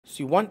So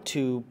you want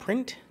to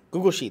print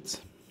Google Sheets.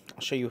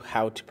 I'll show you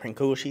how to print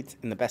Google Sheets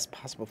in the best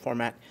possible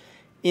format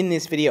in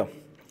this video.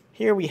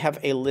 Here we have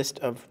a list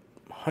of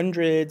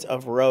hundreds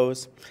of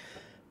rows.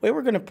 The way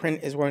we're going to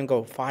print is we're going to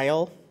go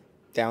File,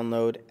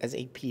 Download as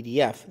a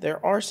PDF.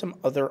 There are some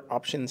other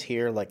options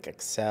here like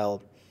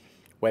Excel,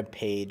 web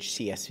page,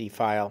 CSV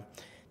file.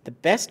 The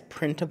best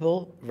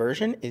printable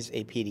version is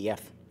a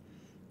PDF.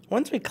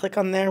 Once we click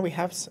on there, we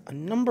have a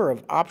number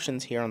of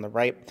options here on the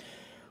right.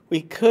 We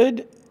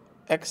could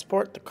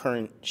export the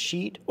current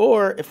sheet,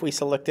 or if we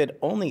selected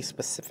only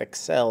specific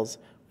cells,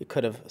 we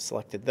could have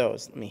selected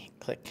those. Let me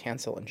click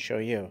cancel and show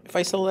you. If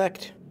I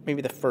select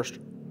maybe the first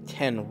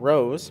 10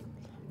 rows,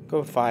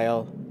 go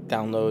File,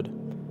 Download,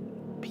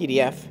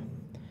 PDF,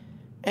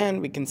 and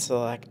we can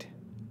select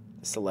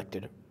the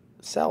selected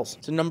cells.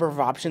 There's a number of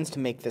options to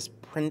make this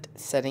print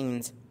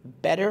settings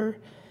better.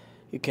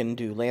 You can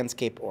do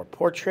landscape or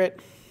portrait.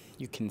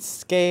 You can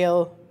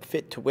scale,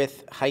 fit to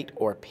width, height,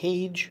 or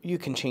page. You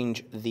can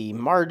change the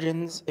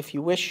margins if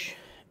you wish.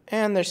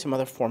 And there's some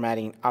other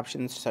formatting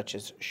options such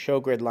as show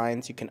grid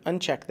lines. You can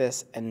uncheck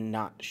this and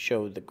not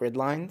show the grid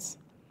lines.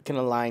 We can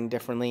align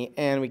differently,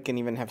 and we can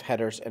even have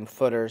headers and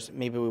footers.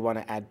 Maybe we want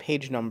to add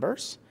page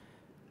numbers.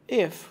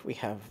 If we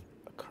have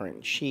a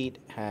current sheet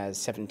has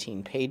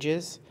 17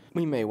 pages,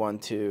 we may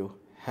want to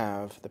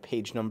have the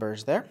page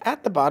numbers there.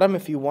 At the bottom,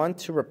 if you want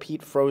to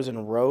repeat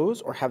frozen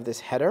rows or have this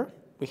header,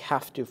 we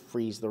have to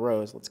freeze the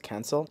rows. Let's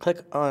cancel.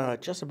 Click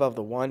just above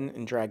the 1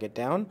 and drag it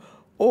down,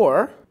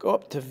 or go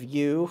up to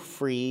View,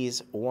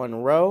 Freeze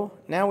One Row.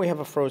 Now we have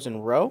a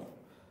frozen row.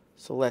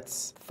 So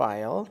let's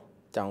File,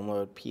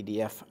 Download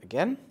PDF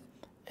again,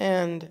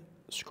 and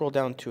scroll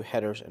down to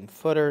Headers and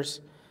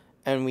Footers,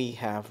 and we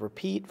have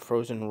Repeat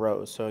Frozen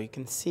Rows. So you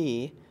can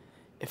see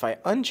if I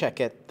uncheck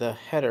it, the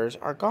headers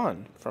are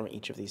gone from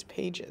each of these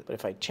pages. But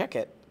if I check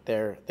it,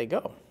 there they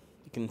go.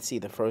 You can see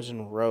the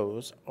frozen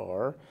rows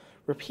are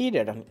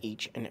repeated on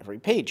each and every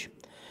page.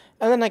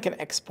 And then I can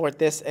export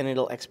this, and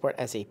it'll export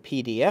as a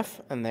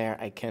PDF, and there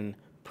I can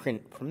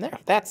print from there.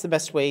 That's the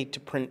best way to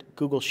print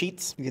Google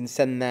Sheets. You can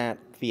send that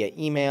via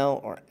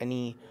email or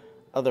any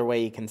other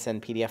way you can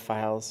send PDF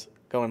files.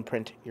 Go and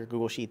print your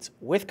Google Sheets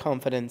with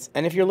confidence.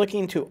 And if you're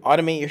looking to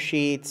automate your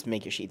sheets,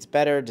 make your sheets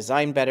better,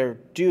 design better,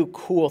 do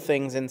cool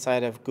things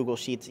inside of Google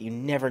Sheets that you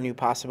never knew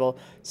possible,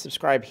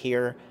 subscribe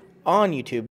here on YouTube.